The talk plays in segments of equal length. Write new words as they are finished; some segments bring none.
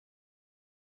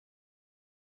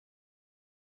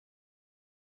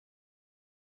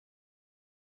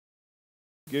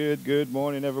Good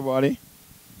morning, everybody.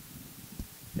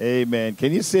 Amen.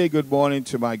 Can you say good morning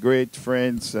to my great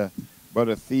friends,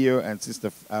 Brother Theo and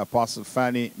Sister Apostle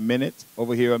Fanny Minute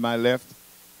over here on my left?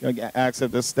 Can I ask her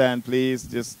to stand, please?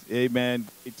 Just, amen.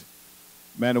 Great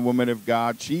man and woman of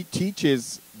God. She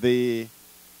teaches the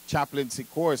chaplaincy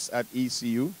course at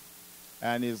ECU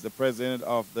and is the president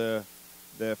of the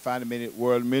Fanny Minute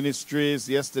World Ministries.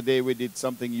 Yesterday we did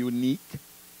something unique.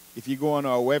 If you go on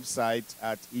our website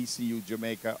at ECU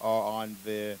Jamaica or on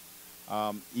the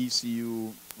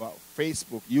ECU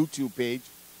Facebook, YouTube page,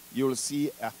 you'll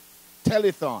see a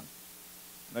telethon.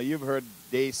 Now you've heard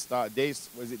Daystar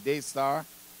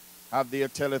have their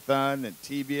telethon and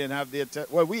TBN have their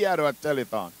well, we had our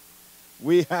telethon.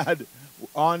 We had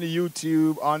on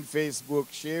YouTube, on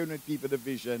Facebook, sharing with people the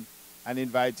vision and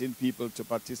inviting people to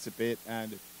participate.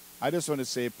 And I just want to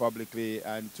say publicly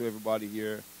and to everybody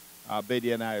here,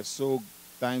 Betty and I are so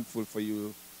thankful for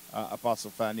you, Apostle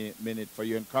Fanny Minute, for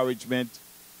your encouragement,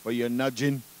 for your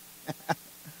nudging,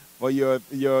 for your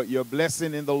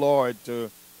blessing in the Lord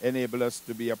to enable us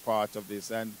to be a part of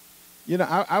this. And, you know,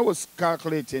 I was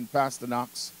calculating Pastor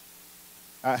Knox.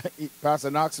 Pastor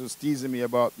Knox was teasing me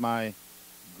about my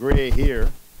gray hair.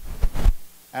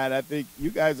 And I think you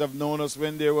guys have known us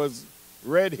when there was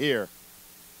red hair.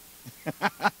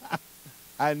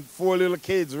 And 4 little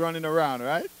kids running around,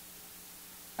 right?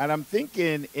 And I'm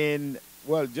thinking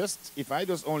if I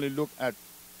just only look at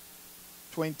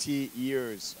 20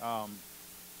 years,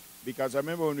 because I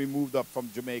remember when we moved up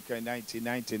from Jamaica in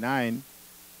 1999,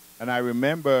 and I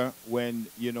remember when,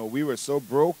 you know, we were so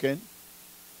broken,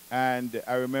 and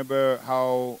I remember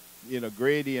how, you know,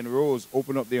 Grady and Rose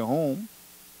opened up their home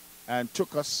and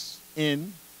took us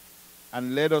in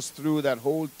and led us through that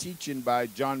whole teaching by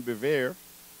John Bevere,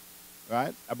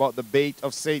 right, about the bait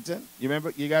of Satan. You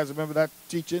guys remember that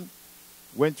teaching?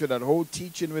 Went through that whole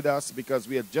teaching with us because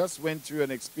we had just went through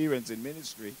an experience in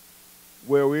ministry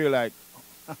where we were like,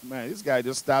 oh, man, this guy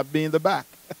just stabbed me in the back.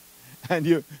 And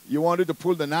you wanted to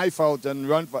pull the knife out and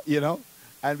run, you know.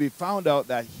 And we found out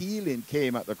that healing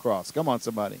came at the cross. Come on,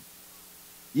 somebody.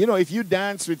 You know, if you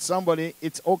dance with somebody,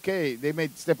 it's okay. They may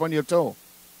step on your toe.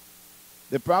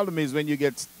 The problem is when you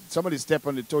get somebody step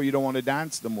on the toe, you don't want to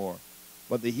dance no more.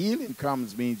 But the healing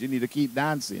comes means you need to keep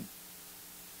dancing.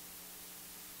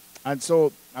 And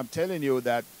so I'm telling you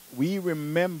that we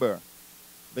remember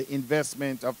the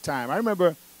investment of time. I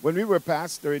remember when we were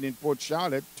pastoring in Port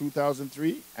Charlotte,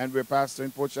 2003, and we were pastoring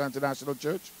in Port Charlotte International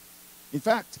Church. In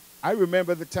fact, I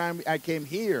remember the time I came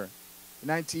here,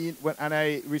 and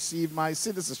I received my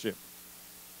citizenship.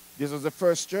 This was the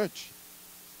first church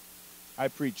I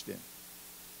preached in.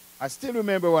 I still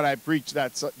remember what I preached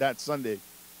that Sunday.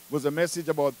 It was a message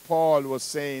about Paul was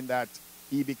saying that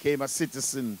he became a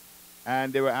citizen,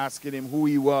 and they were asking him who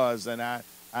he was, and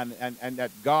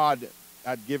that God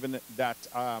had given that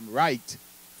right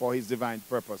for his divine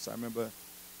purpose. I remember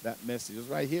that message. It was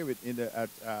right here in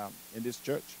this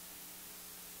church.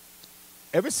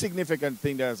 Every significant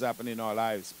thing that has happened in our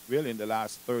lives, really in the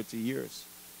last 30 years,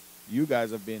 you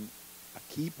guys have been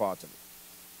a key part of it.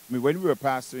 I mean, when we were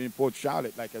pastoring in Port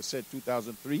Charlotte, like I said,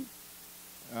 2003,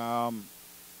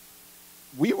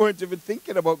 we weren't even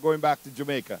thinking about going back to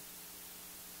Jamaica.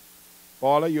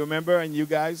 Paula, you remember, and you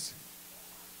guys,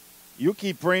 you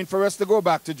keep praying for us to go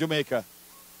back to Jamaica.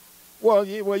 Well,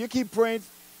 you keep praying.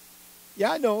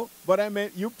 Yeah, I know, but I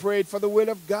meant you prayed for the will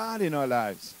of God in our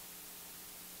lives.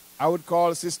 I would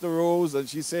call Sister Rose, and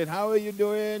she said, how are you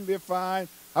doing? We're fine.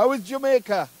 How is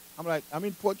Jamaica? I'm like, I'm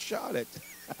in Port Charlotte.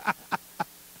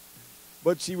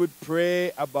 But she would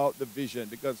pray about the vision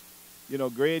because, you know,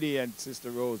 Grady and Sister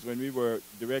Rose, when we were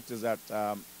directors at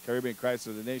Caribbean Christ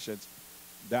of the Nations,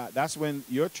 that's when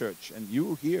your church and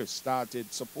you here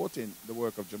started supporting the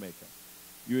work of Jamaica.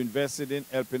 You invested in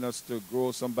helping us to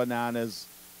grow some bananas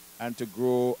and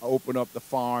to open up the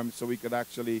farm so we could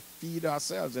actually feed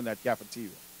ourselves in that cafeteria.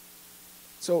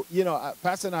 So, you know,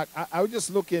 Pastor Knox, I was just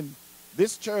looking,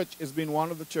 this church has been one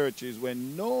of the churches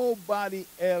when nobody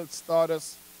else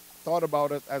thought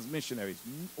about us as missionaries.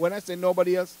 When I say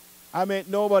nobody else, I mean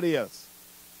nobody else.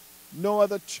 No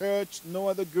other church, no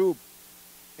other group.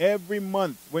 Every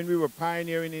month when we were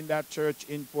pioneering in that church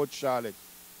in Port Charlotte,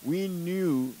 we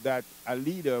knew that a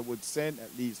leader would send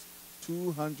at least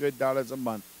 $200 a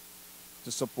month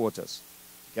to support us.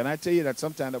 Can I tell you that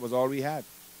sometimes that was all we had?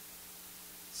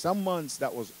 Some months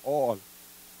that was all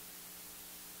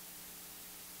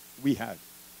we had.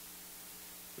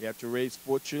 We had to raise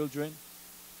 4 children.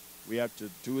 We had to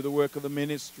do the work of the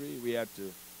ministry. We had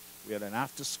an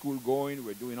after school going.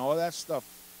 We're doing all that stuff.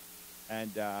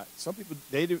 And some people,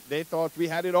 they thought we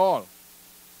had it all.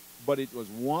 But it was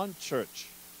one church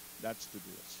That's to do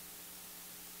us.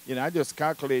 You know, I just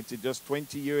calculated just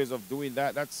 20 years of doing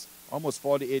that. That's almost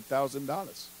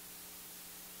 $48,000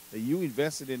 that you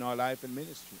invested in our life and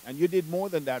ministry. And you did more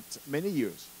than that many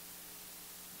years.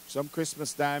 Some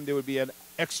Christmas time, there would be an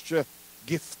extra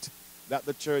gift that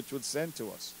the church would send to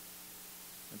us.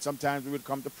 And sometimes we would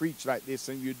come to preach like this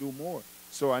and you do more.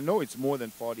 So I know it's more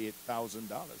than $48,000.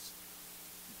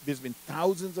 There's been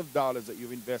thousands of dollars that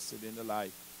you've invested in the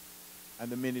life and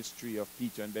the ministry of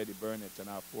Peter and Betty Burnett and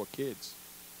our 4 kids.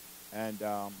 And,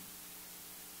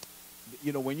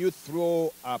 you know, when you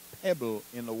throw a pebble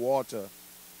in the water,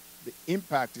 the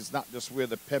impact is not just where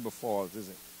the pebble falls, is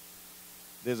it?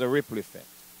 There's a ripple effect.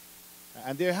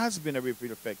 And there has been a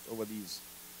ripple effect over these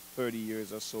 30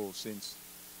 years or so since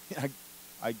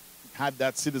I had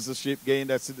that citizenship, gained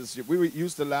that citizenship. We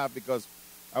used to laugh because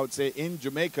I would say in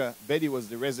Jamaica, Betty was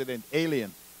the resident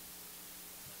alien.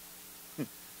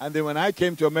 And then when I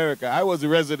came to America, I was the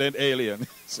resident alien.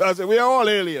 So I said, we are all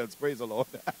aliens, praise the Lord.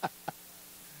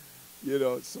 You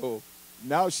know, so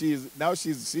now she's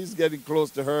getting close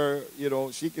to her, you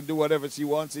know, she can do whatever she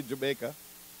wants in Jamaica.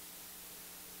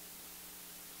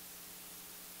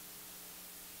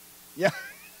 Yeah.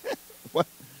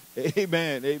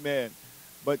 Amen, amen.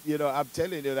 But, you know, I'm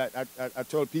telling you that I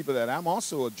told people that I'm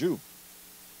also a Jew.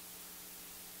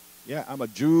 Yeah, I'm a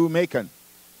Jew-Macon.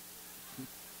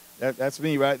 That's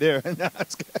me right there.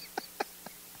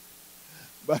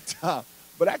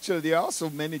 But actually, there are also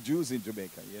many Jews in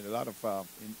Jamaica. You know, a lot of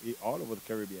all over the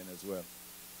Caribbean as well.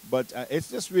 But it's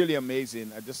just really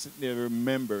amazing. I just sit there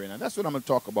remembering, and that's what I'm going to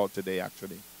talk about today.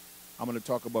 Actually, I'm going to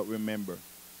talk about remember,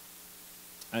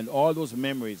 and all those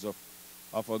memories of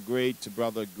our great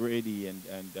brother Grady, and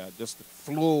just the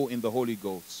flow in the Holy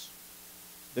Ghost,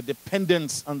 the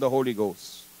dependence on the Holy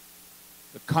Ghost,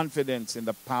 the confidence in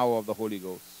the power of the Holy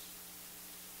Ghost.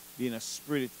 Being a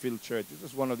spirit-filled church. This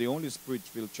is one of the only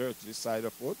spirit-filled churches this side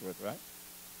of Fort Worth,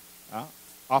 right?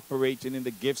 Operating in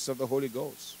the gifts of the Holy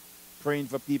Ghost. Praying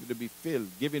for people to be filled.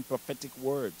 Giving prophetic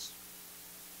words.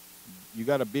 You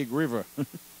got a big river.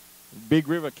 Big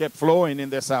river kept flowing in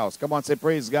this house. Come on, say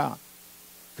praise God.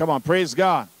 Come on, praise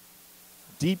God.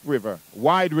 Deep river.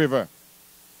 Wide river.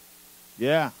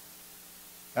 Yeah.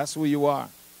 That's who you are.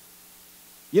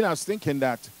 You know, I was thinking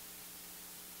that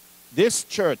this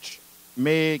church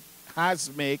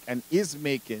has made and is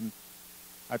making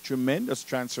a tremendous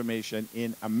transformation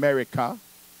in America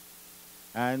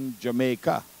and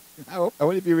Jamaica. I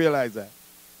wonder if you realize that.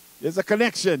 There's a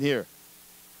connection here.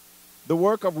 The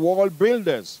work of wall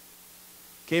builders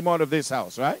came out of this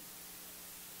house, right?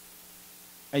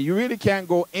 And you really can't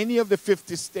go any of the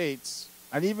 50 states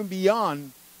and even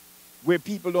beyond where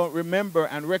people don't remember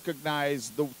and recognize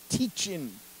the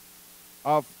teaching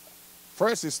of,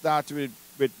 first it started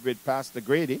with Pastor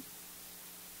Grady,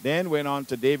 then went on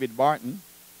to David Barton,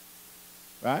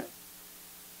 right?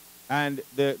 And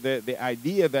the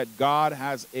idea that God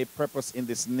has a purpose in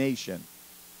this nation.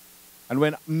 And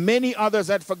when many others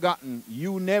had forgotten,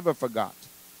 you never forgot.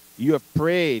 You have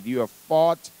prayed, you have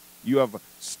fought, you have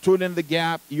stood in the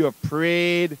gap, you have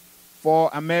prayed for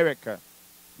America.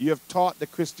 You have taught the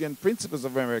Christian principles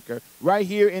of America right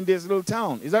here in this little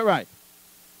town. Is that right?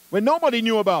 When nobody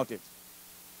knew about it.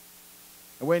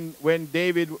 When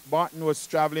David Barton was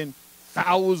traveling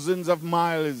thousands of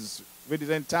miles with his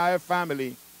entire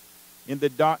family in the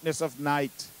darkness of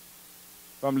night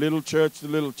from little church to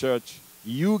little church,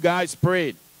 you guys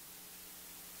prayed.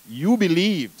 You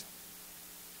believed.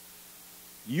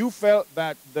 You felt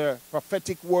that the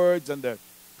prophetic words and the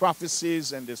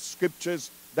prophecies and the scriptures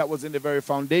that was in the very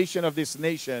foundation of this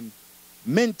nation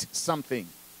meant something.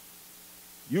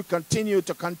 You continue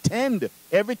to contend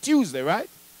every Tuesday, right?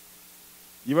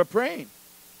 You were praying.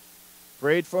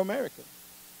 Prayed for America.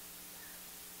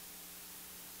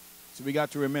 So we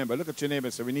got to remember. Look at your neighbor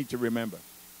and say, we need to remember.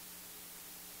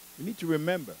 We need to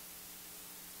remember.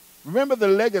 Remember the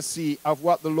legacy of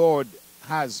what the Lord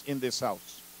has in this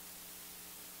house.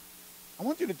 I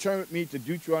want you to turn with me to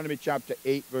Deuteronomy chapter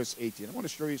 8, verse 18. I want to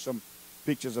show you some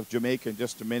pictures of Jamaica in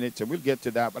just a minute, and we'll get to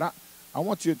that. But I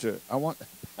want you to,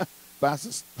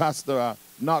 Pastor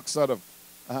Knox sort of,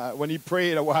 when he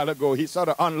prayed a while ago, he sort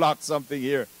of unlocked something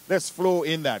here. Let's flow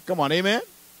in that. Come on, amen?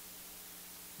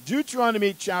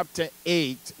 Deuteronomy chapter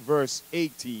 8, verse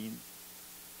 18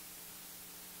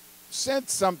 said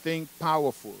something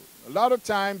powerful. A lot of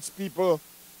times people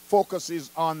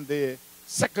focuses on the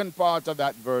second part of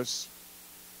that verse.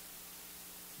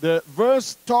 The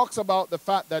verse talks about the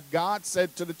fact that God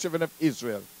said to the children of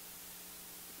Israel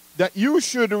that you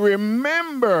should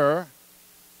remember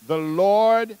the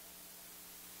Lord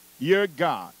your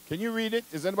God. Can you read it?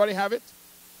 Does anybody have it?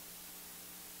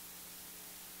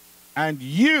 And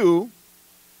you,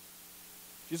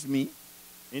 just me,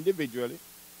 individually,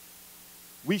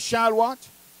 we shall what?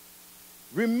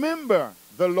 Remember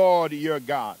the Lord your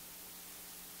God.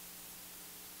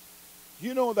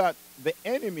 You know that the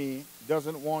enemy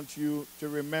doesn't want you to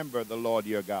remember the Lord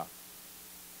your God.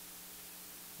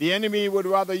 The enemy would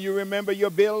rather you remember your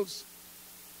bills.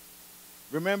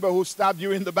 Remember who stabbed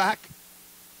you in the back.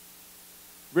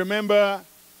 Remember,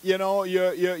 you know,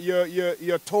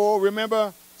 your toe.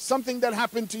 Remember something that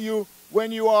happened to you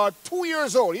when you are 2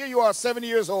 years old. Here you are 7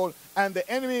 years old, and the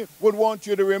enemy would want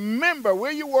you to remember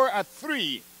where you were at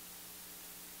 3.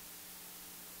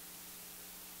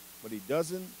 But he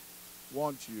doesn't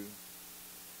want you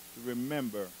to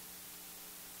remember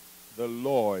the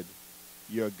Lord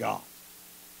your God.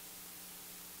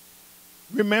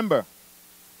 Remember,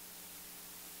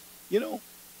 you know,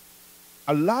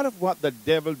 a lot of what the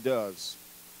devil does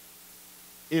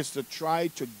is to try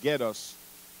to get us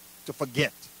to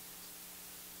forget.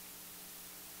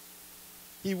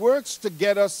 He works to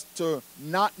get us to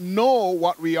not know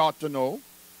what we ought to know.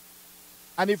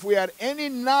 And if we had any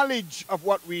knowledge of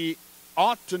what we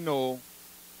ought to know,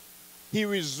 he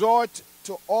resorts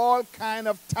to all kind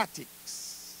of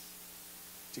tactics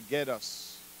to get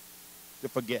us to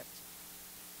forget.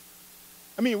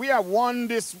 I mean, we have one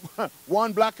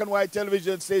black and white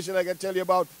television station I can tell you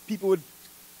about. People would,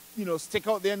 you know, stick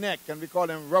out their neck, and we call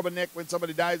them rubberneck when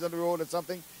somebody dies on the road or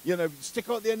something. You know, stick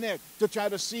out their neck to try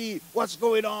to see what's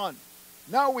going on.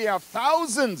 Now we have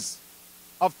thousands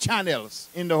of channels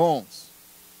in the homes.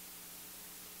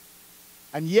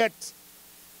 And yet,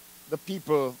 the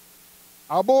people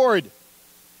are bored.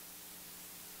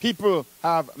 People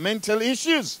have mental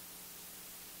issues.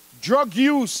 Drug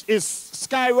use is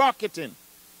skyrocketing.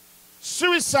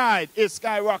 Suicide is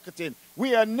skyrocketing.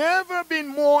 We have never been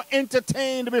more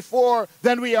entertained before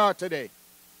than we are today.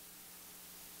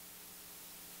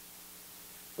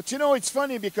 But you know, it's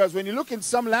funny because when you look in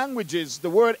some languages,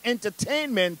 the word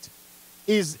entertainment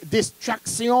is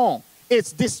distraction.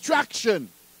 It's distraction.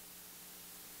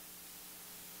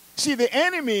 See, the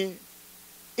enemy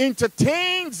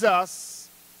entertains us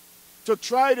to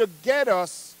try to get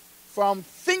us from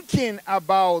thinking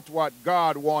about what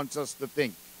God wants us to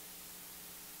think.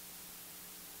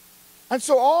 And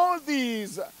so all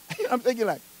these, I'm thinking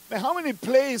like, man, how many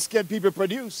plays can people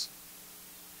produce?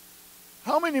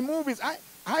 How many movies?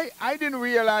 I didn't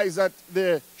realize that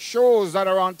the shows that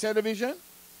are on television,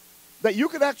 that you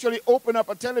could actually open up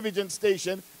a television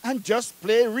station and just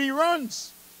play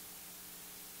reruns.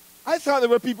 I thought there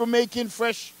were people making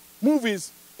fresh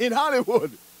movies in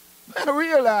Hollywood. I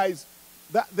realized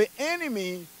that the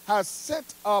enemy has set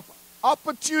up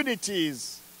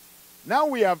opportunities. Now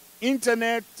we have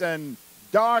internet and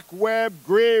dark web,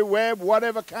 gray web,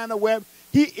 whatever kind of web.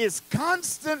 He is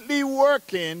constantly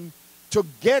working to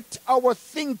get our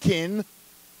thinking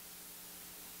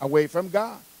away from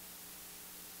God.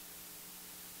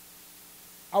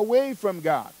 Away from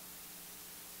God.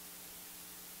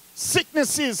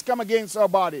 Sicknesses come against our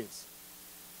bodies.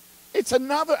 It's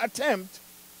another attempt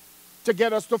to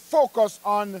get us to focus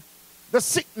on the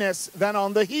sickness than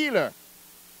on the healer.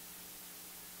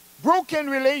 Broken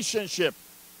relationship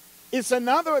is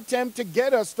another attempt to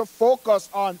get us to focus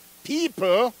on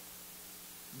people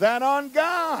than on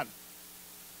God.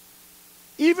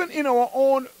 Even in our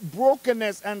own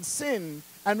brokenness and sin,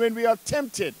 and when we are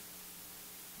tempted,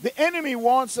 the enemy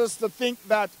wants us to think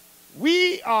that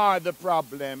we are the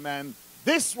problem and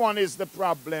this one is the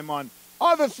problem and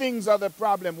other things are the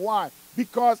problem. Why?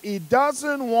 Because he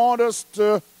doesn't want us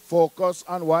to focus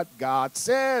on what God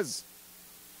says.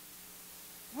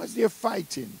 Was there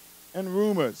fighting and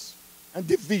rumors and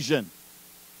division?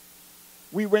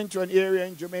 We went to an area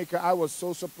in Jamaica. I was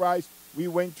so surprised. We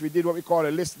did what we call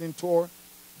a listening tour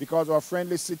because our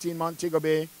friendly city in Montego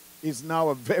Bay is now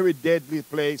a very deadly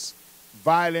place.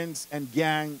 Violence and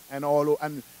gang and all.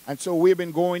 And so we've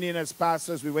been going in as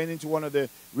pastors. We went into one of the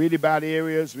really bad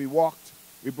areas. We walked.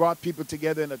 We brought people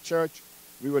together in a church.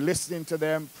 We were listening to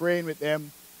them, praying with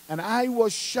them. And I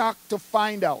was shocked to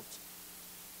find out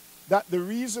that the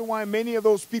reason why many of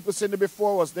those people sitting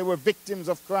before us, they were victims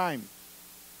of crime.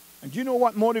 And do you know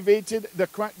what motivated the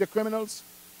criminals?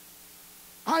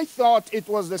 I thought it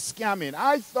was the scamming.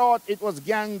 I thought it was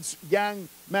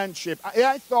gangmanship.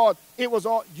 I thought it was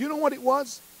all. Do you know what it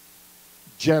was?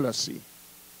 Jealousy.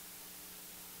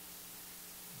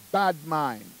 Bad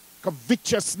mind.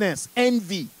 Covetousness.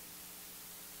 Envy.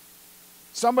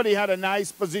 Somebody had a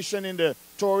nice position in the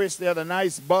tourist. They had a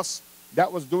nice bus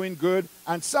that was doing good.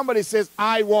 And somebody says,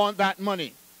 I want that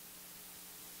money.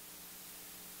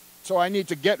 So I need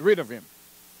to get rid of him.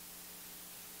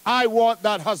 I want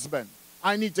that husband.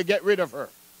 I need to get rid of her.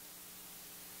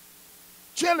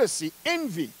 Jealousy,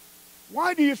 envy.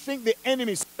 Why do you think the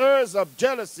enemy stirs up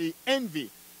jealousy, envy,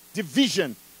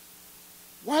 division?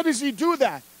 Why does he do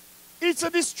that? It's a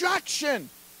distraction.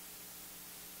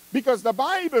 Because the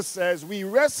Bible says we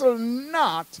wrestle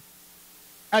not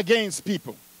against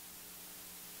people,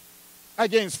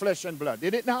 against flesh and blood.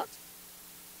 Did it not?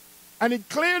 And it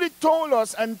clearly told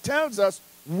us and tells us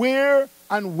where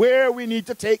we need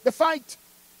to take the fight.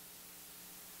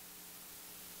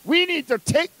 We need to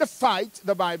take the fight,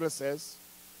 the Bible says,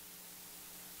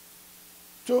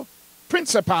 to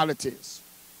principalities,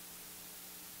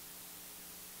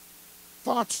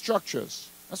 thought structures.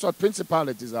 That's what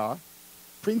principalities are.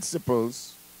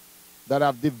 Principles that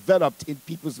have developed in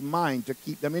people's mind to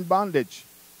keep them in bondage.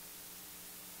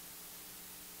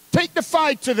 Take the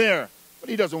fight to there. But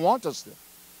he doesn't want us to.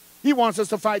 He wants us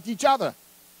to fight each other.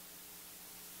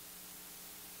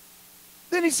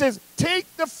 Then he says, take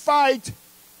the fight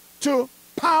to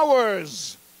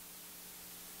powers.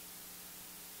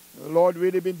 The Lord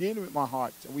really been dealing with my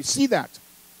heart. And we see that.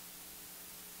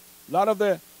 A lot of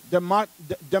the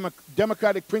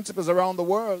democratic principles around the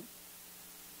world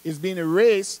is being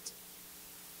erased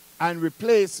and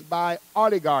replaced by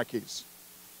oligarchies.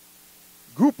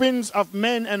 Groupings of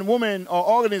men and women or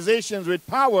organizations with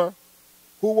power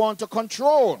who want to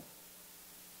control.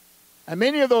 And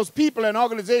many of those people and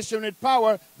organizations with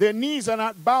power, their knees are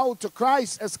not bowed to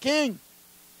Christ as king.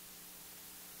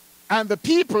 And the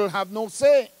people have no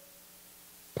say.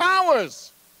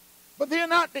 Powers. But they are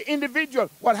not the individual.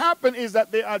 What happened is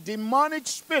that they are demonic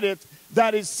spirit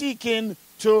that is seeking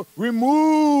to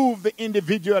remove the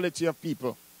individuality of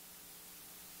people.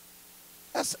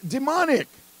 That's demonic.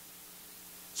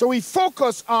 So we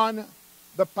focus on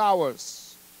the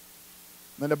powers.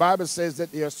 When the Bible says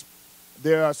that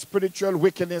there are spiritual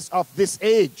wickedness of this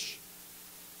age.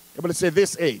 Everybody say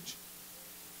this age.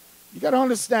 You got to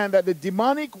understand that the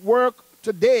demonic work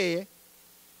today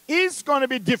is going to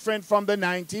be different from the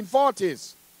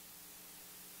 1940s.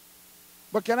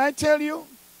 But can I tell you,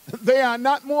 they are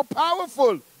not more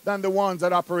powerful than the ones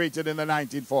that operated in the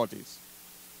 1940s.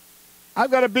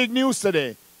 I've got a big news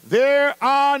today. There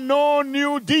are no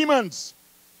new demons.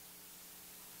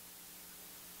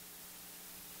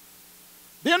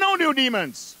 There are no new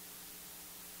demons.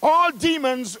 All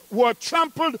demons were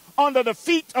trampled under the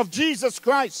feet of Jesus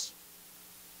Christ.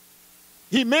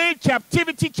 He made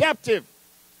captivity captive.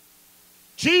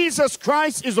 Jesus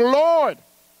Christ is Lord.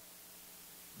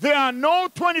 There are no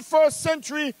 21st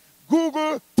century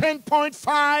Google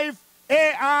 10.5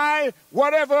 AI,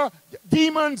 whatever,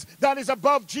 demons that is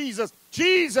above Jesus.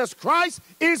 Jesus Christ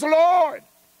is Lord.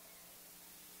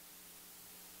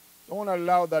 Don't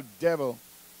allow that devil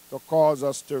to cause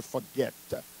us to forget.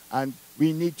 And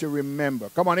we need to remember.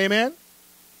 Come on, amen?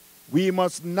 We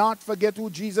must not forget who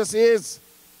Jesus is.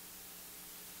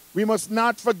 We must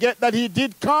not forget that he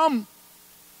did come.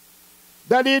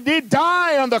 That he did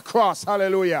die on the cross.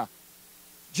 Hallelujah.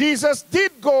 Jesus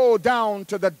did go down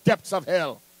to the depths of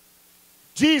hell.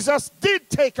 Jesus did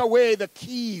take away the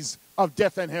keys of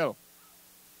death and hell.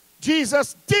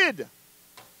 Jesus did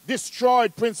destroy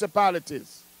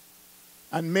principalities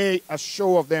and made a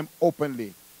show of them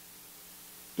openly.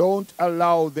 Don't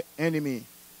allow the enemy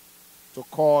to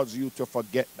cause you to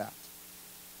forget that.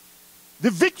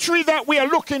 The victory that we are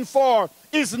looking for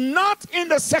is not in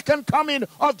the second coming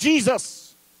of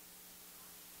Jesus.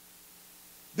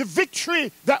 The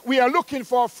victory that we are looking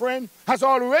for, friend, has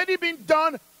already been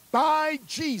done by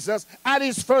Jesus at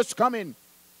his first coming.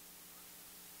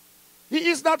 He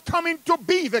is not coming to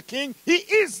be the king. He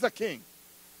is the king.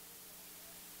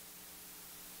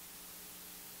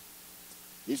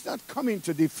 He's not coming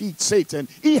to defeat Satan.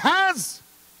 He has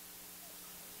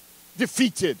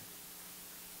defeated.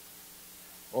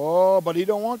 Oh, but he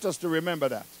don't want us to remember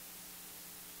that.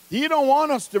 He don't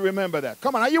want us to remember that.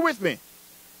 Come on, are you with me?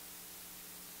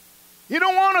 He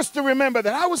don't want us to remember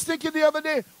that. I was thinking the other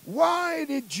day, why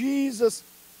did Jesus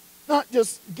not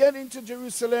just get into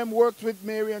Jerusalem, worked with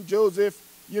Mary and Joseph,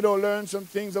 learn some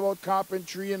things about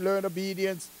carpentry and learn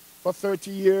obedience for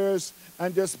 30 years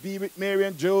and just be with Mary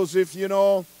and Joseph,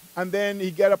 and then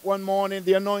he got up one morning,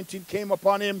 the anointing came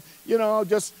upon him, he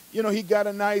got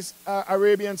a nice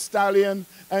Arabian stallion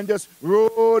and just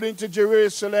rode into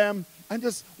Jerusalem and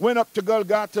just went up to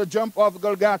Golgotha, jumped off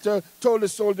Golgotha, told the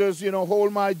soldiers,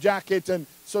 hold my jacket and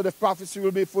so the prophecy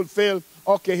will be fulfilled.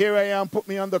 Okay, here I am, put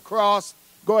me on the cross.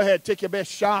 Go ahead, take your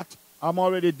best shot. I'm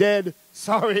already dead.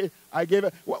 Sorry, I gave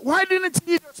it. Why didn't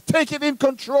he just take it in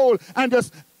control and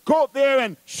just go up there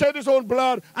and shed his own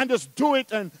blood and just do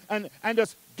it and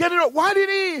just get it up? Why did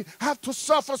he have to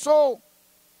suffer so?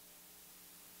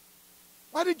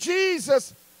 Why did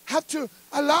Jesus have to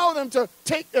allow them to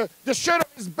take the shirt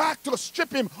off his back to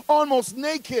strip him almost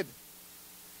naked?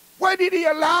 Why did he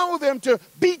allow them to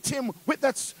beat him with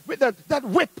that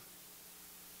whip?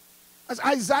 As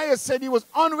Isaiah said, he was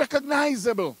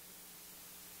unrecognizable.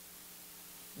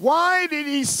 Why did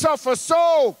he suffer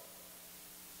so?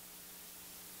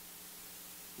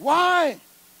 Why?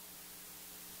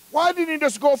 Why didn't he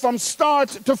just go from start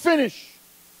to finish?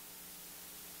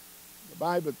 The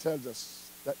Bible tells us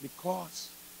that because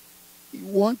he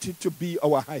wanted to be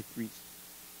our high priest.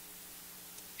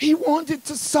 He wanted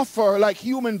to suffer like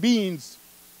human beings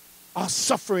are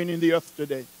suffering in the earth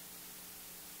today.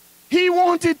 He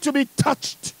wanted to be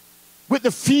touched with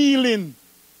the feeling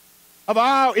of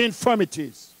our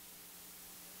infirmities.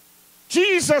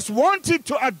 Jesus wanted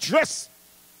to address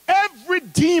every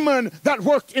demon that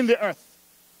worked in the earth.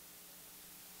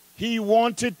 He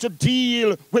wanted to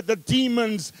deal with the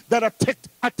demons that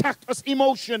attacked us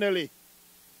emotionally.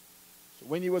 So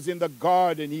when he was in the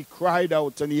garden, he cried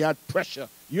out and he had pressure.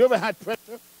 You ever had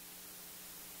pressure?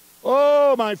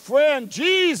 Oh, my friend,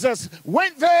 Jesus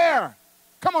went there.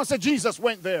 Come on, say Jesus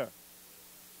went there.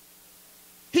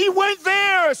 He went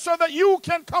there so that you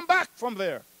can come back from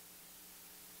there.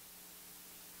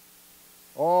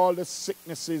 All the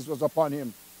sicknesses was upon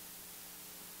him.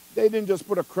 They didn't just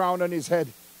put a crown on his head.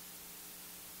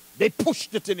 They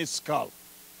pushed it in his skull.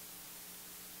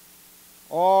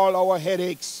 All our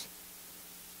headaches,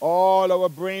 all our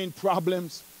brain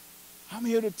problems. I'm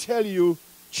here to tell you,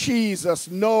 Jesus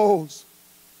knows.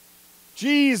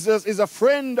 Jesus is a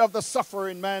friend of the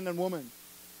suffering man and woman.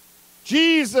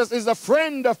 Jesus is a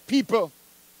friend of people.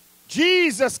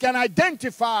 Jesus can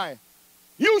identify.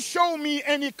 You show me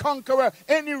any conqueror,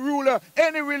 any ruler,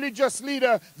 any religious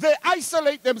leader, they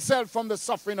isolate themselves from the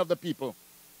suffering of the people.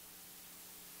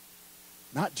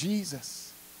 Not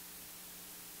Jesus.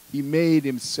 He made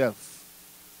himself.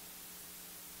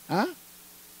 Huh?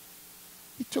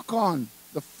 He took on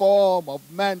the form of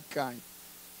mankind.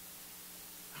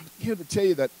 I'm here to tell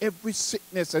you that every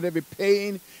sickness and every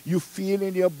pain you feel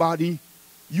in your body,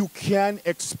 you can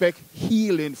expect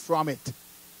healing from it.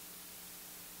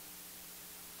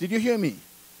 Did you hear me?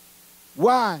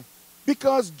 Why?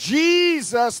 Because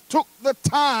Jesus took the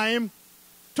time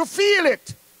to feel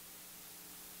it.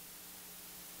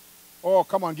 Oh,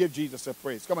 come on, give Jesus a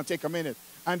praise. Come on, take a minute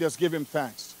and just give him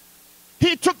thanks.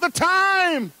 He took the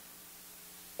time.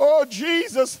 Oh,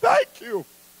 Jesus, thank you.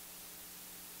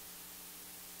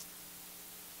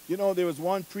 You know, there was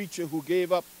one preacher who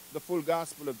gave up the full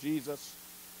gospel of Jesus,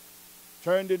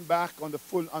 turned his back on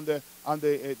the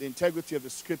integrity of the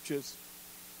scriptures.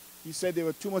 He said there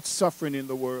was too much suffering in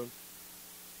the world.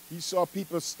 He saw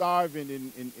people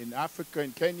starving in Africa,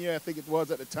 in Kenya, I think it was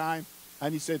at the time.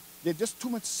 And he said, there's just too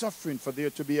much suffering for there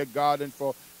to be a God and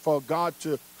for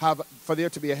there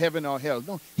to be a heaven or hell.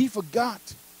 No, he forgot.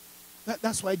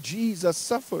 That's why Jesus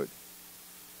suffered.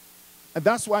 And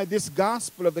that's why this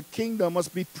gospel of the kingdom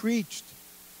must be preached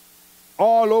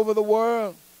all over the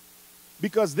world.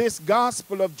 Because this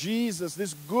gospel of Jesus,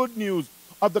 this good news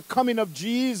of the coming of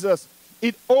Jesus,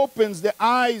 it opens the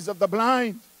eyes of the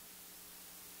blind.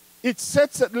 It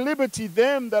sets at liberty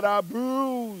them that are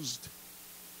bruised.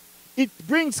 It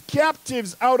brings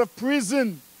captives out of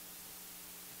prison.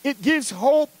 It gives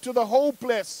hope to the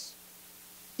hopeless.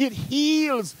 It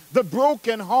heals the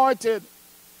brokenhearted.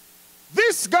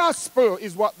 This gospel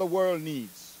is what the world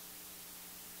needs.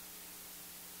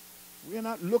 We're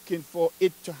not looking for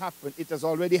it to happen. It has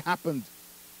already happened.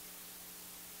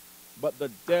 But the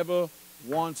devil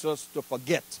wants us to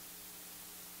forget.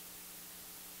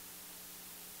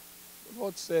 The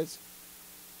Lord says,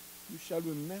 you shall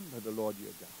remember the Lord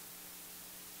your God.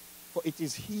 For it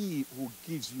is he who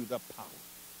gives you the power.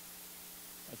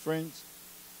 My friends,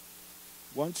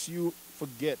 once you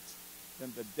forget,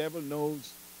 then the devil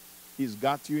knows he's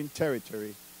got you in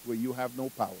territory where you have no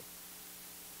power.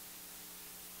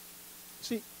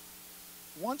 See,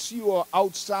 once you are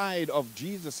outside of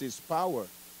Jesus' power,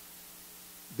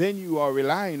 then you are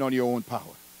relying on your own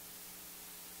power,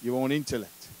 your own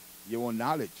intellect, your own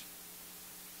knowledge,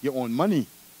 your own money.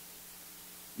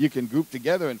 You can group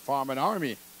together and form an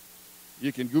army.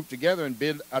 You can group together and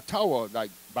build a tower like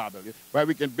Babel, where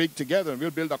we can big together and we'll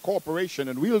build a corporation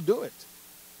and we'll do it.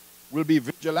 We'll be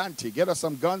vigilante. Get us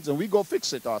some guns and we go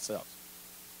fix it ourselves.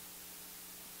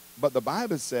 But the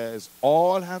Bible says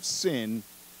all have sinned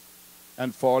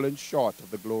and fallen short of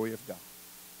the glory of God.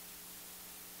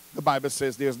 The Bible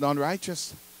says there's none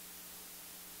righteous.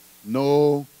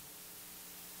 No,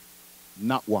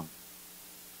 not one.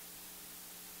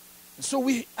 So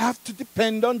we have to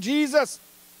depend on Jesus.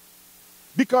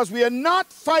 Because we are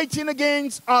not fighting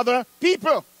against other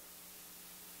people.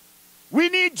 We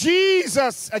need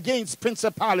Jesus against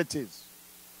principalities.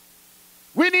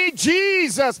 We need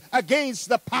Jesus against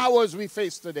the powers we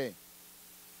face today.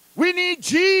 We need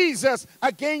Jesus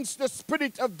against the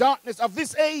spirit of darkness of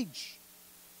this age.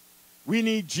 We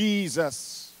need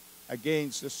Jesus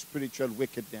against the spiritual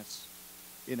wickedness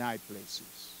in high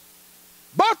places.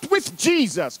 But with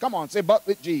Jesus, come on, say, but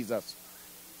with Jesus,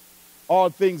 all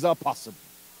things are possible.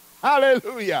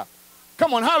 Hallelujah.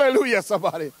 Come on, hallelujah,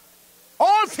 somebody.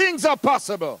 All things are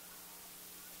possible.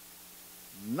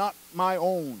 Not my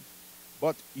own,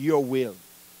 but your will.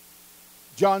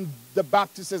 John the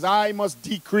Baptist says, I must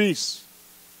decrease,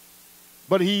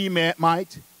 but he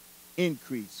might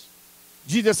increase.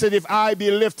 Jesus said, if I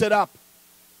be lifted up,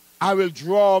 I will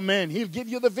draw men. He'll give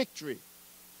you the victory.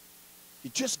 You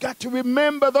just got to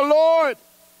remember the Lord.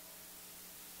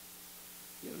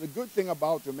 You know, the good thing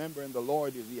about remembering the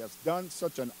Lord is he has done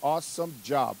such an awesome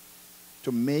job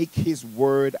to make his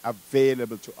word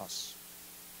available to us.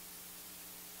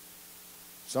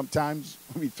 Sometimes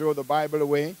we throw the Bible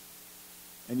away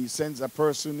and he sends a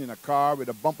person in a car with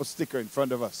a bumper sticker in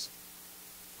front of us.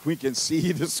 We can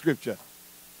see the scripture.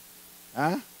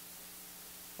 Huh?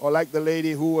 Or like the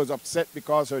lady who was upset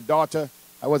because her daughter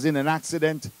was in an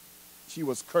accident. She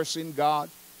was cursing God.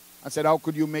 I said, how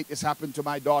could you make this happen to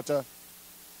my daughter?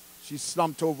 She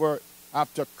slumped over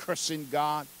after cursing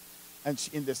God. And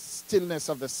she, in the stillness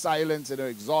of the silence and her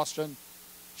exhaustion,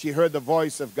 she heard the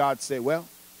voice of God say, well,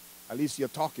 at least you're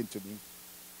talking to me.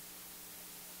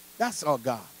 That's our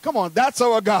God. Come on, that's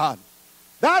our God.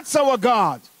 That's our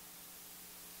God.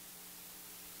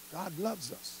 God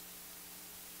loves us.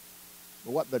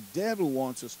 But what the devil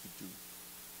wants us to do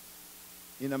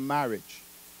in a marriage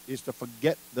is to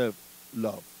forget the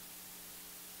love.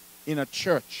 In a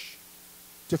church,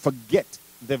 to forget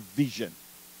the vision.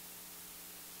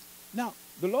 Now,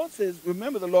 the Lord says,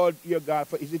 remember the Lord your God,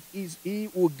 for is he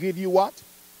will give you what?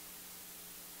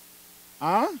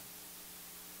 Huh?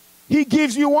 He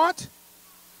gives you what?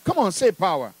 Come on, say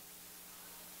power.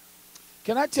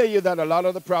 Can I tell you that a lot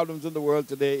of the problems in the world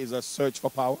today is a search for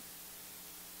power?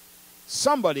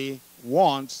 Somebody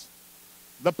wants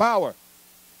the power.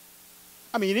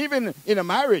 I mean, even in a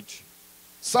marriage,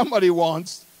 somebody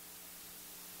wants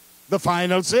the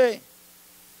final say.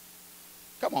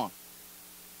 Come on.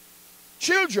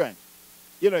 Children,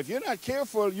 you know, if you're not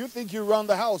careful, you think you run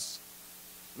the house.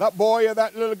 That boy or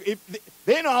that little,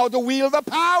 they know how to wield the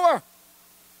power.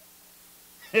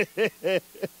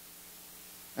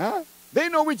 Huh? They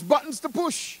know which buttons to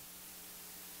push.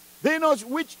 They know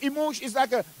which emotion is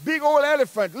like a big old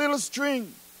elephant, little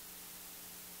string.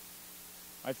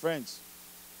 My friends,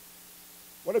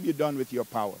 what have you done with your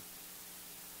power?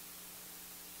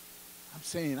 I'm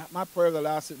saying, my prayer of the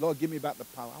last is, Lord, give me back the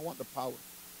power. I want the power.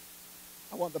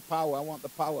 I want the power. I want the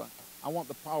power. I want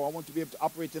the power. I want to be able to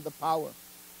operate in the power.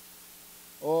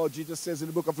 Oh, Jesus says in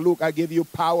the book of Luke, I give you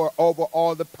power over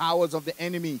all the powers of the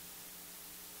enemy.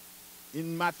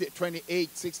 In Matthew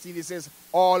 28:16, he says,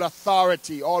 all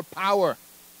authority, all power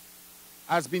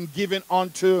has been given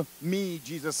unto me,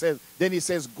 Jesus says. Then he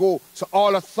says, go. So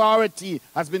all authority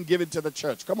has been given to the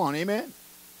church. Come on, amen.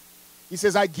 He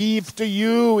says, I give to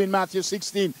you, in Matthew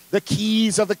 16, the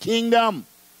keys of the kingdom.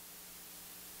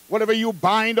 Whatever you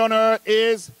bind on earth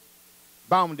is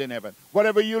bound in heaven.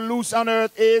 Whatever you loose on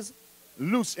earth is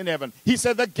loose in heaven. He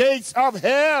said, the gates of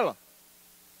hell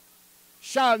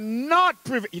shall not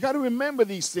prevail. You got to remember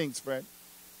these things, friend.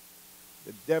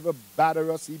 The devil batters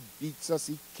us, he beats us,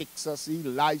 he kicks us, he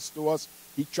lies to us,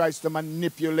 he tries to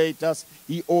manipulate us,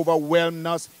 he overwhelms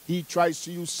us, he tries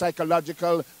to use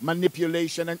psychological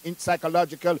manipulation and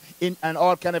psychological and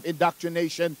all kind of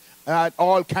indoctrination,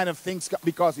 all kind of things,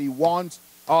 because he wants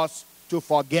us to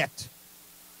forget.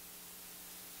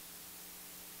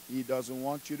 He doesn't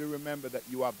want you to remember that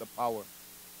you have the power,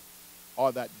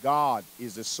 or that God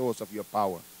is the source of your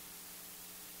power.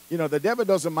 You know, the devil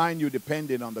doesn't mind you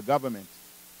depending on the government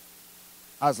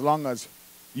as long as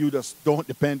you just don't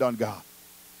depend on God.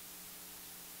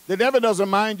 The devil doesn't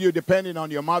mind you depending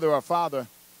on your mother or father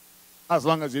as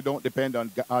long as you don't depend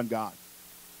on God.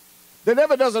 The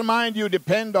devil doesn't mind you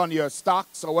depend on your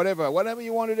stocks or whatever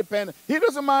you want to depend. He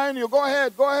doesn't mind you. Go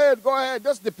ahead, go ahead, go ahead.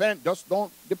 Just depend. Just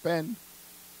don't depend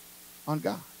on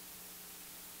God.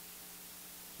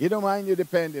 He don't mind you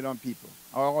depending on people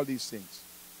or all these things.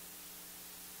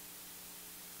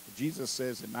 Jesus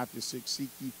says in Matthew 6, seek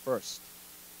ye first.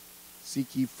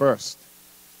 Seek ye first.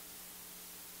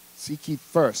 Seek ye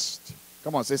first.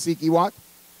 Come on, say seek ye what?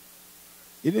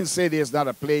 He didn't say there's not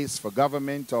a place for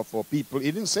government or for people.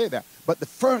 He didn't say that. But the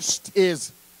first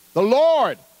is the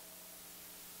Lord.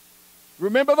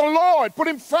 Remember the Lord. Put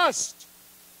him first.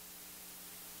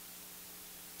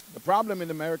 The problem in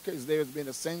America is there has been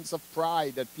a sense of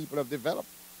pride that people have developed.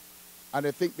 And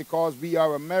they think because we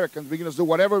are Americans, we can just do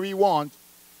whatever we want,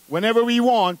 whenever we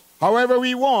want, however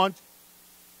we want,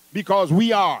 because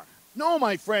we are. No,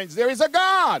 my friends, there is a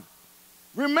God.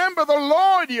 Remember the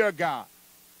Lord your God.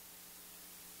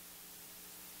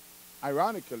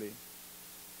 Ironically,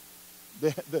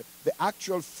 the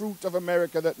actual fruit of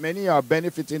America that many are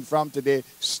benefiting from today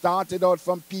started out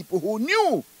from people who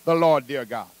knew the Lord their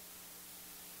God.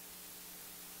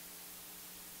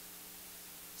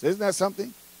 So isn't that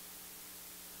something?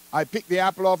 I pick the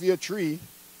apple off your tree,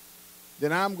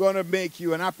 then I'm going to make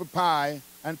you an apple pie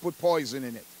and put poison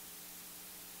in it.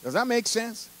 Does that make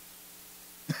sense?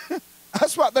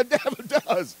 That's what the devil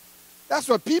does. That's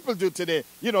what people do today.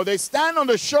 You know, they stand on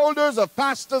the shoulders of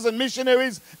pastors and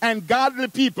missionaries and godly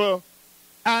people,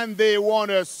 and they want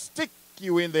to stick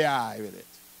you in the eye with it.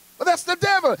 But that's the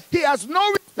devil. He has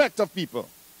no respect of people.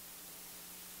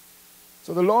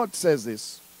 So the Lord says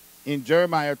this in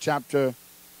Jeremiah chapter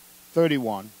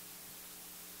 31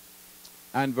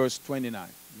 and verse 29.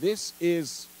 This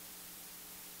is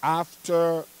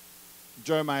after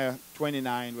Jeremiah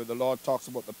 29, where the Lord talks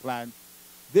about the plan.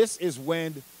 This is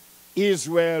when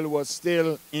Israel was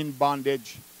still in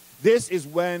bondage. This is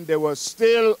when they were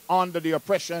still under the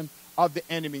oppression of the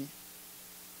enemy.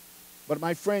 But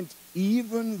my friend,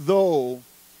 even though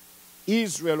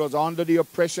Israel was under the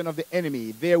oppression of the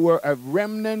enemy, there were a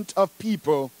remnant of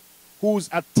people whose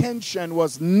attention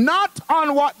was not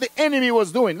on what the enemy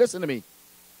was doing. Listen to me.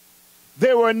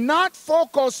 They were not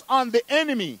focused on the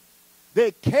enemy.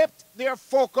 They kept their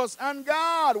focus on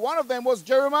God. One of them was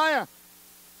Jeremiah.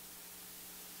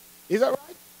 Is that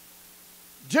right?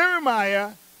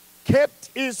 Jeremiah kept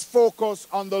his focus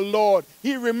on the Lord.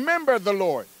 He remembered the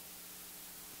Lord.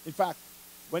 In fact,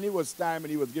 when it was time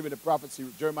and he was giving the prophecy,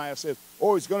 Jeremiah says,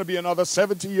 oh, it's going to be another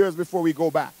 70 years before we go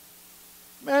back.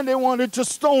 Man, they wanted to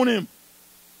stone him.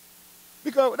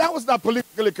 Because that was not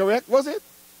politically correct, was it?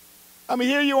 I mean,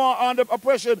 here you are under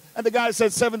oppression, and the guy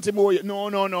said 70 more years. No.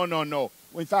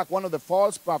 In fact, one of the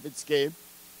false prophets came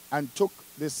and took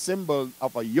this symbol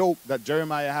of a yoke that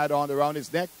Jeremiah had on around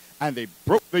his neck, and they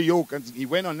broke the yoke, and he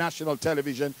went on national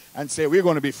television and said, we're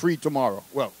going to be free tomorrow.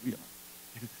 Well, you know.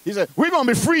 He said, we're going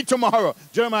to be free tomorrow.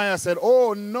 Jeremiah said,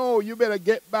 oh, no, you better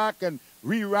get back and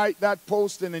rewrite that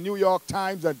post in the New York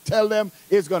Times and tell them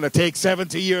it's going to take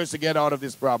 70 years to get out of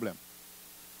this problem.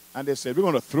 And they said, we're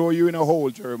going to throw you in a hole,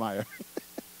 Jeremiah.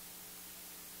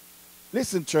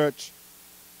 Listen, church,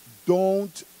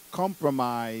 don't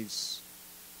compromise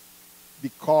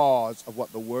because of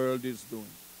what the world is doing.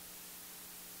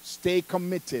 Stay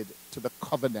committed to the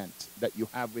covenant that you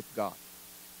have with God.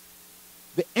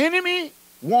 The enemy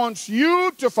wants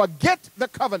you to forget the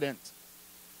covenant.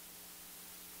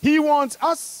 He wants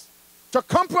us to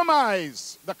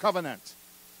compromise the covenant.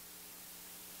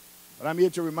 But I'm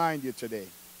here to remind you today,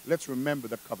 let's remember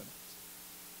the covenant.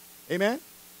 Amen?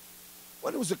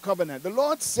 What was the covenant? The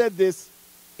Lord said this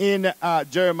in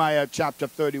Jeremiah chapter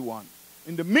 31.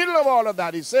 In the middle of all of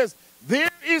that, he says, there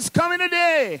is coming a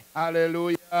day.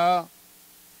 Hallelujah. Come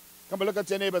and look at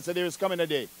your neighbor and say, there is coming a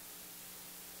day.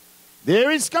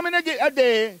 There is coming a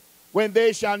day when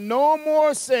they shall no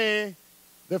more say,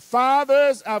 the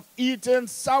fathers have eaten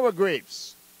sour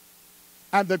grapes,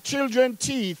 and the children's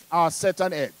teeth are set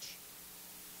on edge.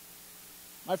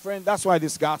 My friend, that's why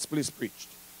this gospel is preached.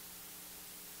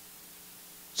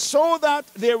 So that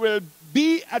there will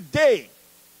be a day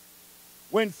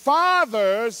when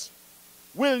fathers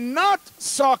will not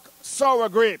suck sour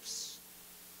grapes,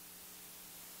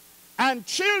 and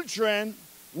children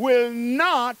will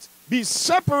not be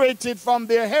separated from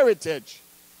their heritage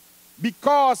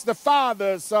because the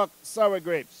fathers suck sour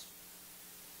grapes.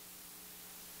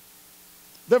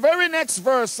 The very next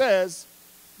verse says,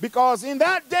 because in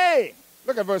that day,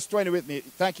 look at verse 20 with me.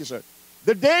 Thank you, sir.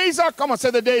 The days are coming.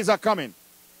 Say the days are coming.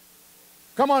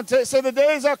 Come on, say the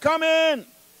days are coming.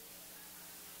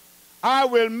 I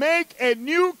will make a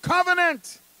new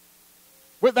covenant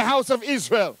with the house of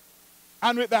Israel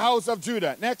and with the house of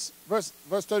Judah. Next, verse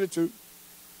 32.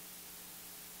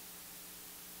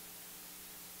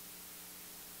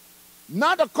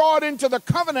 Not according to the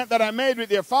covenant that I made with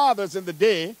their fathers in the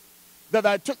day that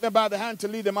I took them by the hand to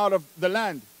lead them out of the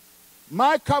land.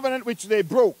 My covenant which they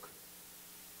broke,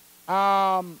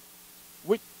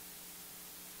 which,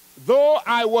 though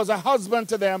I was a husband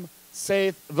to them,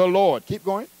 saith the Lord. Keep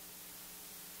going.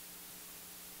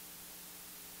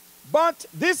 But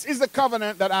this is the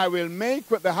covenant that I will make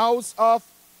with the house of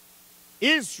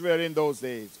Israel in those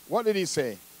days. What did he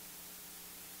say?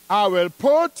 I will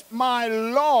put my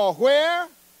law where?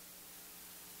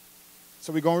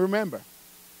 So we're going to remember.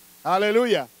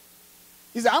 Hallelujah.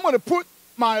 He said, I'm going to put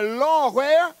my law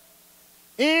where?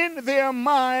 In their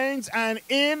minds and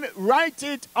write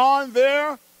it on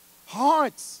their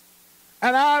hearts.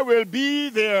 And I will be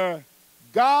their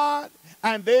God,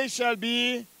 and they shall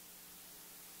be.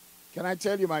 Can I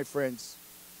tell you, my friends,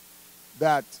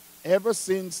 that ever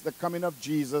since the coming of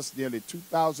Jesus nearly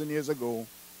 2,000 years ago,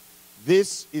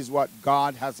 this is what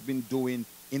God has been doing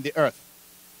in the earth.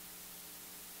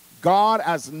 God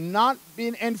has not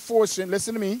been enforcing,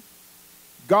 listen to me,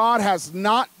 God has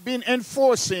not been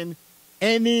enforcing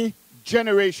any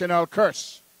generational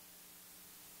curse.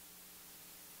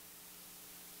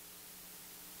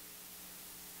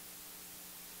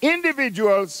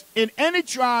 Individuals in any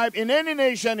tribe, in any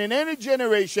nation, in any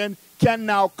generation can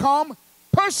now come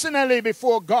personally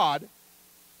before God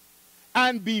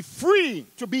and be free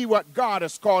to be what God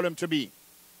has called them to be.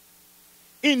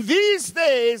 In these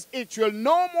days, it will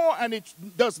no more, and it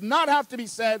does not have to be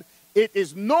said, it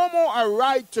is no more a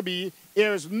right to be.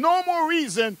 There is no more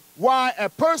reason why a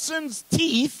person's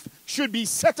teeth should be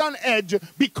set on edge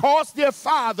because their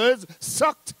fathers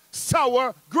sucked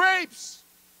sour grapes.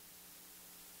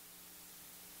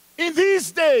 In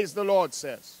these days, the Lord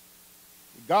says,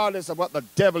 regardless of what the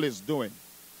devil is doing,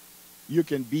 you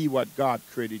can be what God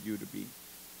created you to be.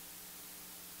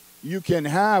 You can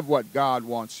have what God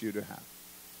wants you to have.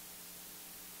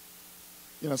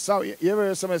 You know, you ever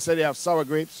hear somebody say they have sour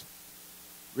grapes?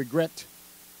 Regret.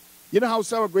 You know how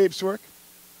sour grapes work?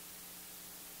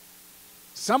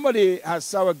 Somebody has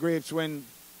sour grapes when,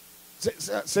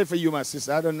 say for you, my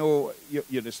sister, I don't know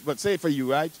you this, but say for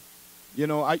you, right? You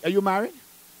know, are you married?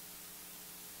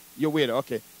 You're widow,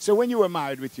 okay. So when you were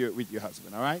married with your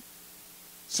husband, all right?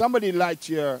 Somebody liked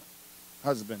your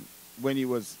husband when he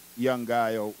was a young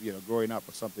guy or, you know, growing up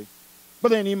or something. But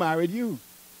then he married you.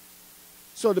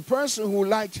 So the person who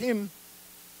liked him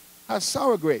has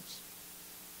sour grapes.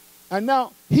 And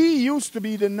now, he used to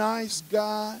be the nice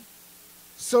guy,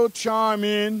 so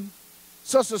charming,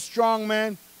 such a strong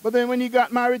man. But then when he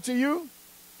got married to you,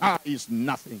 he's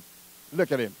nothing.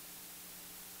 Look at him.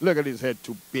 Look at his head,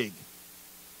 too big.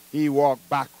 He walked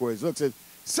backwards. Look at,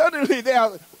 suddenly they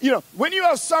are, you know, when you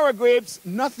have sour grapes,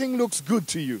 nothing looks good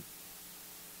to you.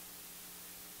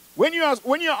 When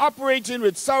you're operating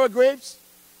with sour grapes,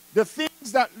 the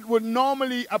things that would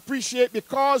normally appreciate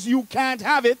because you can't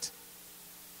have it,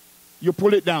 you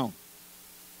pull it down.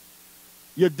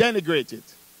 You denigrate it.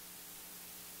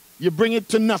 You bring it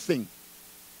to nothing.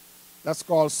 That's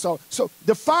called sour. So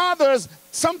the fathers,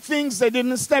 some things they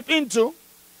didn't step into.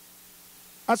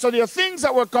 And so there are things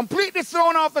that were completely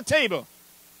thrown off the table.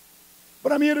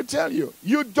 But I'm here to tell you,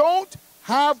 you don't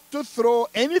have to throw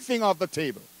anything off the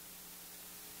table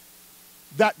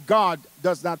that God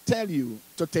does not tell you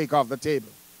to take off the table.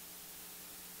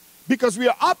 Because we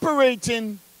are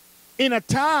operating in a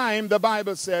time, the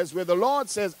Bible says, where the Lord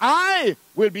says, I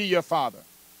will be your father.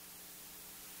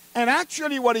 And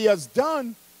actually what he has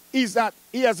done is that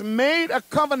he has made a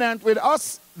covenant with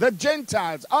us, the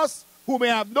Gentiles, us who may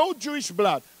have no Jewish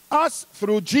blood, us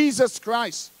through Jesus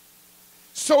Christ,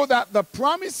 so that the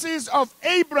promises of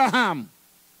Abraham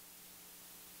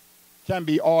can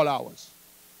be all ours.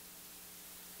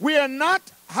 We are not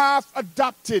half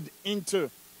adopted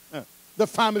into the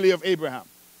family of Abraham.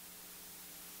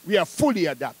 We are fully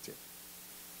adopted.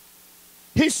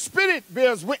 His spirit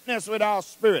bears witness with our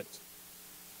spirit.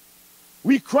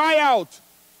 We cry out,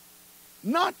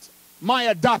 not my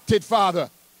adopted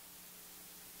father,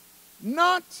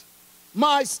 not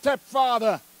my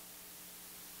stepfather,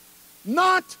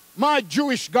 not my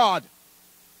Jewish God.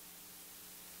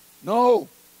 No,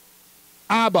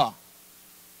 Abba.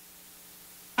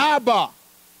 Abba.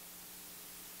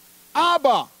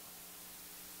 Abba.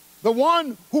 The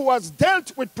one who has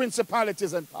dealt with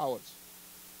principalities and powers.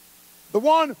 The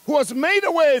one who has made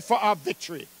a way for our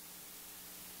victory.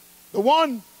 The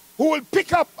one who will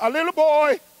pick up a little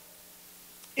boy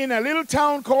in a little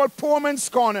town called Poor Man's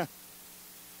Corner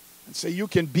and say, you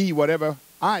can be whatever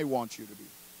I want you to be.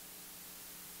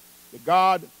 The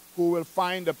God who will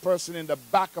find a person in the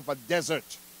back of a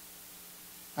desert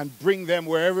and bring them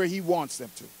wherever he wants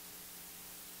them to.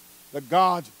 The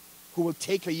God who will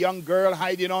take a young girl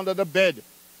hiding under the bed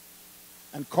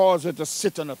and cause her to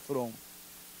sit on a throne.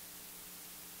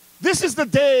 This is the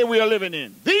day we are living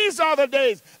in. These are the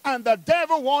days. And the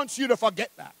devil wants you to forget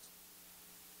that.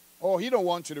 Oh, he don't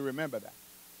want you to remember that.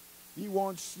 He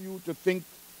wants you to think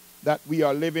that we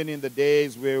are living in the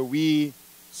days where we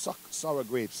suck sour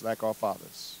grapes like our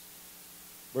fathers,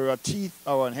 where our teeth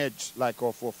are on edge like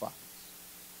our forefathers.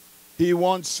 He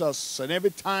wants us, and every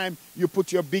time you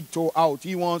put your big toe out,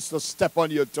 he wants to step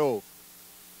on your toe.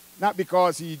 Not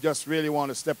because he just really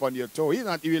wants to step on your toe. He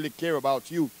doesn't really care about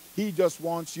you. He just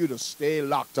wants you to stay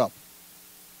locked up.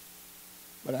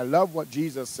 But I love what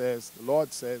Jesus says. The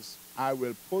Lord says, I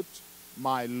will put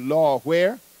my law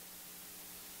where?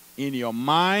 In your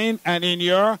mind and in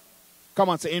your, come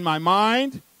on, say, in my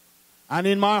mind and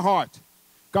in my heart.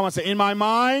 Come on, say, in my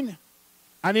mind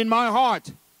and in my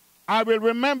heart. I will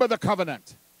remember the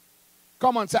covenant.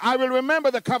 Come on, say, I will remember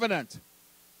the covenant.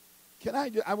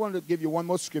 I want to give you one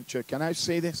more scripture. Can I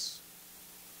say this?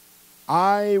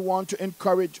 I want to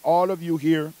encourage all of you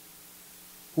here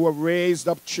who have raised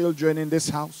up children in this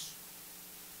house,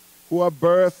 who have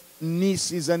birthed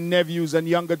nieces and nephews and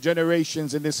younger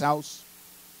generations in this house.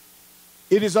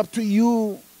 It is up to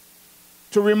you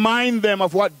to remind them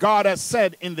of what God has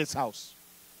said in this house.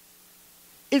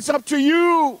 It's up to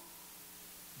you.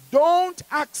 Don't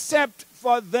accept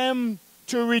for them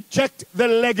to reject the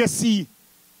legacy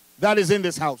that is in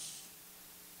this house.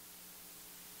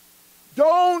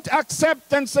 Don't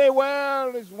accept and say,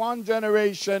 well, it's one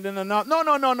generation and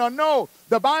another. No.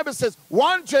 The Bible says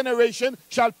one generation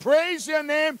shall praise your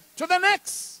name to the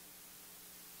next.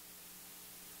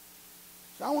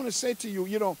 So I want to say to you,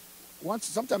 you know,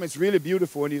 sometimes it's really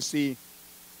beautiful when you see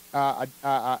a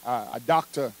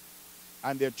doctor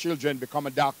and their children become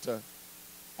a doctor.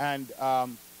 And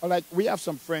like we have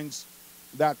some friends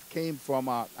that came from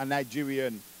Nigeria,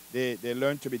 and they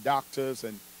learned to be doctors.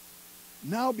 And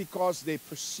now because they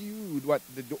pursued what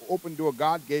the open door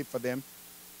God gave for them,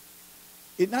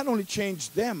 it not only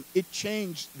changed them, it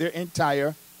changed their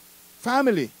entire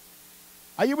family.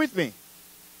 Are you with me?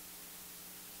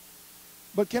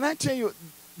 But can I tell you,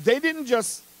 they didn't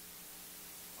just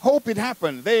hope it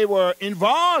happened. They were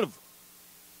involved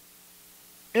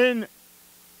in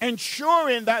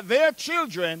ensuring that their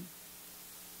children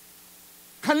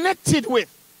connected with,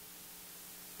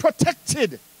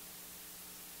 protected,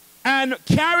 and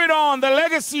carried on the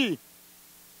legacy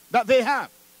that they have.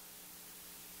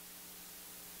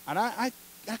 And I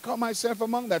call myself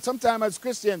among that. Sometimes as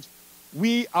Christians,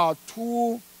 we are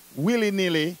too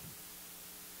willy-nilly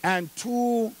and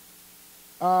too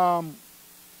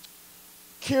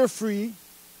carefree.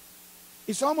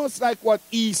 It's almost like what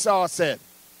Esau said.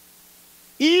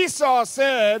 Esau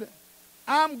said,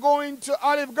 I'm going to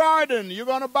Olive Garden. You're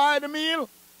going to buy the meal?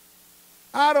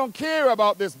 I don't care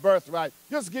about this birthright.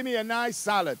 Just give me a nice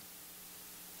salad.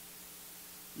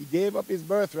 He gave up his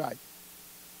birthright.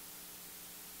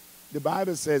 The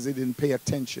Bible says he didn't pay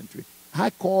attention to it. I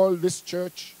call this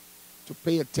church to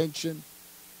pay attention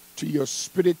to your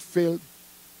spirit-filled,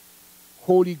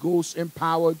 Holy Ghost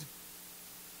empowered,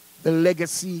 the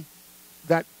legacy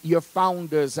that your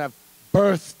founders have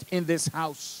birthed in this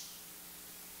house.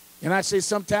 And I say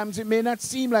sometimes it may not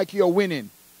seem like you're winning,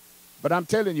 but I'm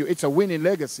telling you, it's a winning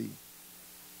legacy.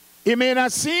 It may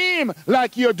not seem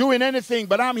like you're doing anything,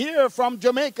 but I'm here from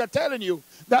Jamaica telling you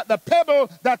that the pebble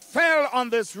that fell on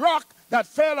this rock, that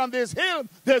fell on this hill,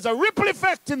 there's a ripple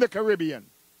effect in the Caribbean.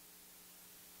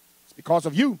 It's because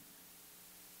of you.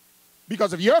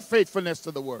 Because of your faithfulness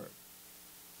to the word.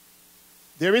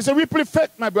 There is a ripple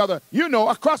effect, my brother, you know,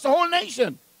 across the whole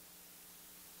nation.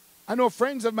 I know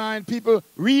friends of mine, people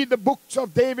read the books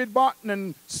of David Barton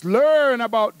and learn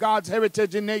about God's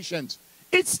heritage in nations.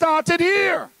 It started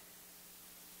here.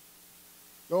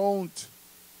 Don't.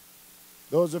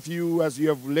 Those of you, as you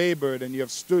have labored and you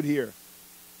have stood here,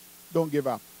 don't give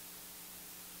up.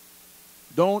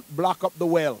 Don't block up the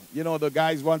well. You know, the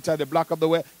guys one time, they block up the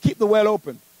well. Keep the well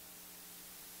open.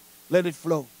 Let it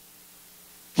flow.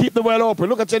 Keep the well open.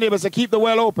 Look at your neighbor and say, keep the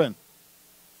well open.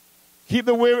 Keep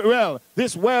the well.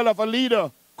 This well of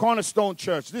Aledo Cornerstone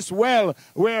Church. This well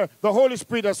where the Holy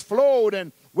Spirit has flowed.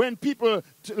 And when people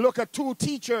look at two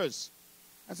teachers,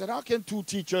 I said, how can two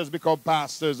teachers become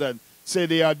pastors and say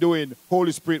they are doing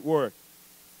Holy Spirit work?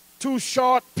 Two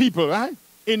short people, right?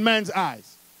 In men's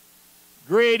eyes.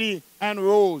 Grady and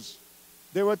Rose.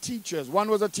 They were teachers. One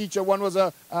was a teacher, one was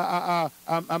a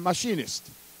machinist.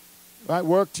 Right?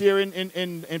 Worked here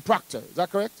in Proctor. Is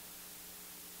that correct?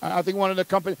 I think one of the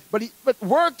company. But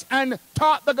worked and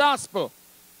taught the gospel.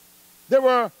 They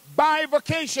were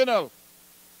bivocational.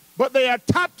 But they are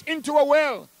tapped into a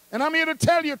well. And I'm here to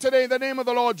tell you today in the name of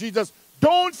the Lord Jesus,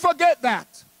 don't forget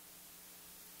that.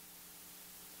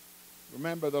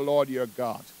 Remember the Lord your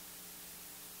God.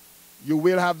 You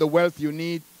will have the wealth you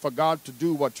need for God to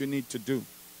do what you need to do.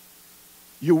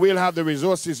 You will have the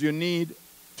resources you need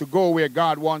to go where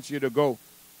God wants you to go,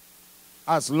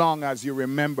 as long as you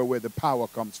remember where the power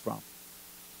comes from.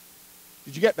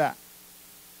 Did you get that?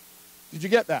 Did you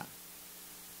get that?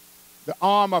 The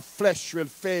arm of flesh will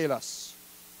fail us.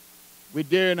 We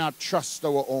dare not trust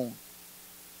our own.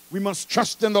 We must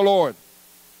trust in the Lord.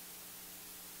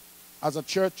 As a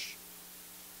church,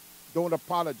 don't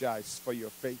apologize for your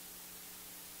faith.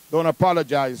 Don't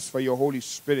apologize for your Holy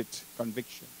Spirit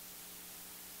conviction.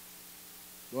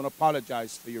 Don't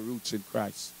apologize for your roots in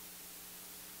Christ.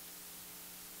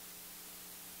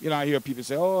 You know, I hear people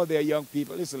say, oh, they're young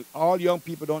people. Listen, all young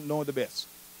people don't know the best.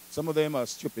 Some of them are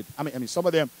stupid. I mean, some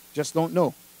of them just don't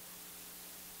know.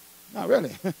 Not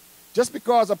really. Just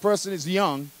because a person is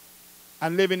young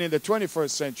and living in the 21st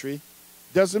century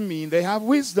doesn't mean they have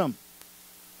wisdom.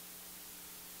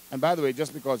 And by the way,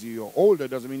 just because you're older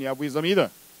doesn't mean you have wisdom either.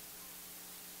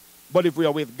 But if we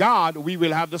are with God, we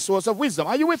will have the source of wisdom.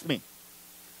 Are you with me?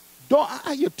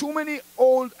 I hear too many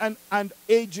old and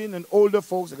aging and older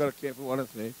folks. I got to careful what I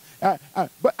say.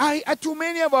 But too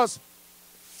many of us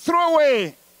throw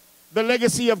away the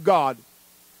legacy of God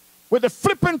with a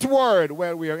flippant word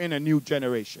where we are in a new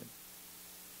generation.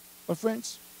 But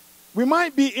friends, we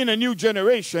might be in a new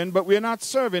generation, but we're not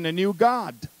serving a new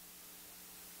God.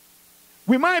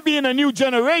 We might be in a new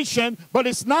generation, but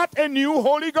it's not a new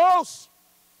Holy Ghost.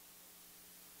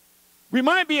 We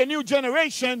might be a new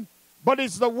generation, but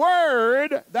it's the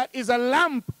word that is a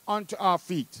lamp unto our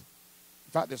feet.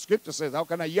 In fact, the scripture says, how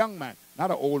can a young man,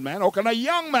 not an old man, how can a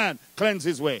young man cleanse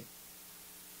his way?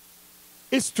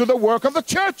 It's to the work of the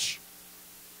church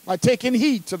by taking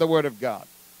heed to the word of God.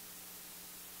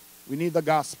 We need the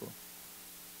gospel.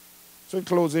 So in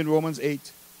closing, Romans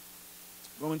 8,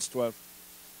 Romans 12.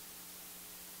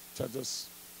 Tells us,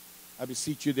 I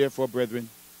beseech you therefore, brethren,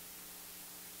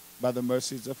 by the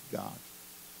mercies of God,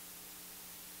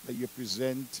 that you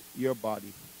present your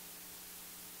body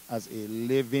as a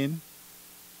living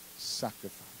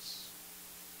sacrifice,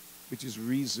 which is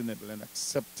reasonable and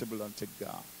acceptable unto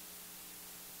God.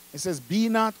 It says, be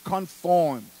not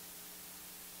conformed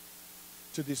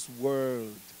to this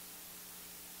world.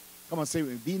 Come on, say it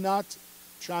with me. Be not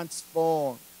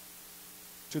transformed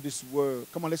to this world.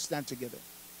 Come on, let's stand together.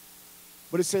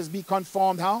 But it says, be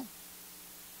conformed how?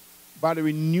 By the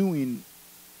renewing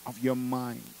of your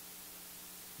mind,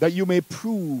 that you may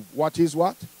prove what is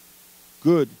what?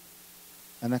 Good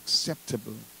and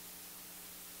acceptable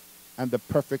and the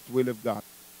perfect will of God.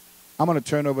 I'm going to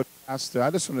turn over to Pastor. I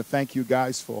just want to thank you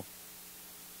guys for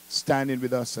standing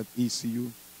with us at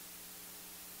ECU.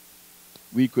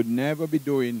 We could never be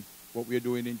doing what we're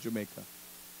doing in Jamaica.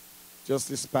 Just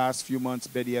this past few months,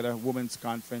 Betty had a women's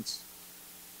conference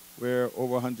where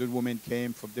over 100 women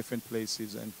came from different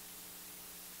places, and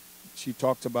she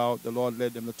talked about, the Lord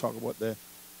led them to talk about the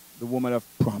woman of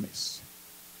promise.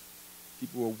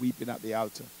 People were weeping at the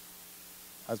altar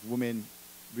as women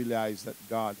realized that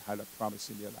God had a promise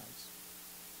in their lives.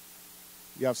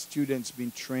 We have students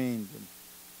being trained, and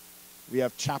we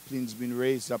have chaplains being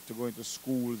raised up to go into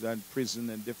schools and prison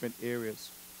and different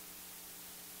areas.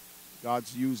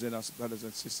 God's using us, brothers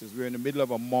and sisters. We're in the middle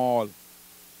of a mall.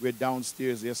 We're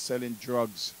downstairs, they're selling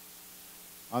drugs.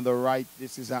 On the right,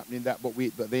 this is happening, that, but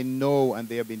they know and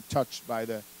they have been touched by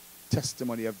the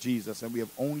testimony of Jesus. And we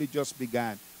have only just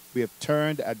begun. We have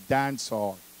turned a dance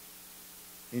hall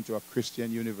into a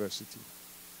Christian university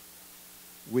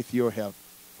with your help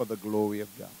for the glory of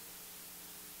God.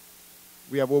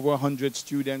 We have over 100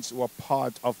 students who are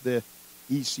part of the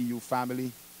ECU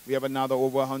family. We have another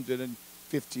over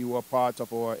 150 who are part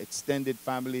of our extended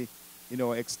family,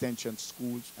 extension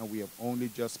schools, and we have only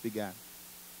just begun.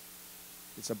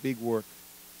 It's a big work.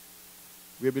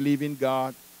 We believe in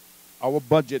God. Our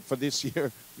budget for this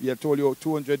year, we had told you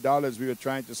 $200 we were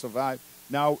trying to survive.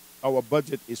 Now our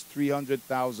budget is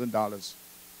 $300,000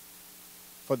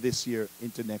 for this year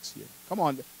into next year. Come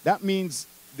on, that means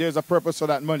there's a purpose for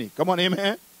that money. Come on,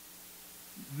 amen?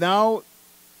 Now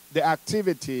the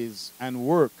activities and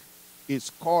work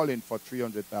is calling for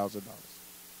 $300,000.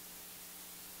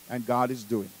 And God is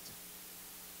doing it.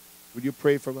 Would you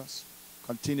pray for us?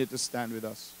 Continue to stand with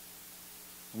us.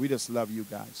 We just love you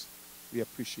guys. We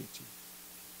appreciate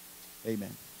you.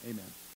 Amen. Amen.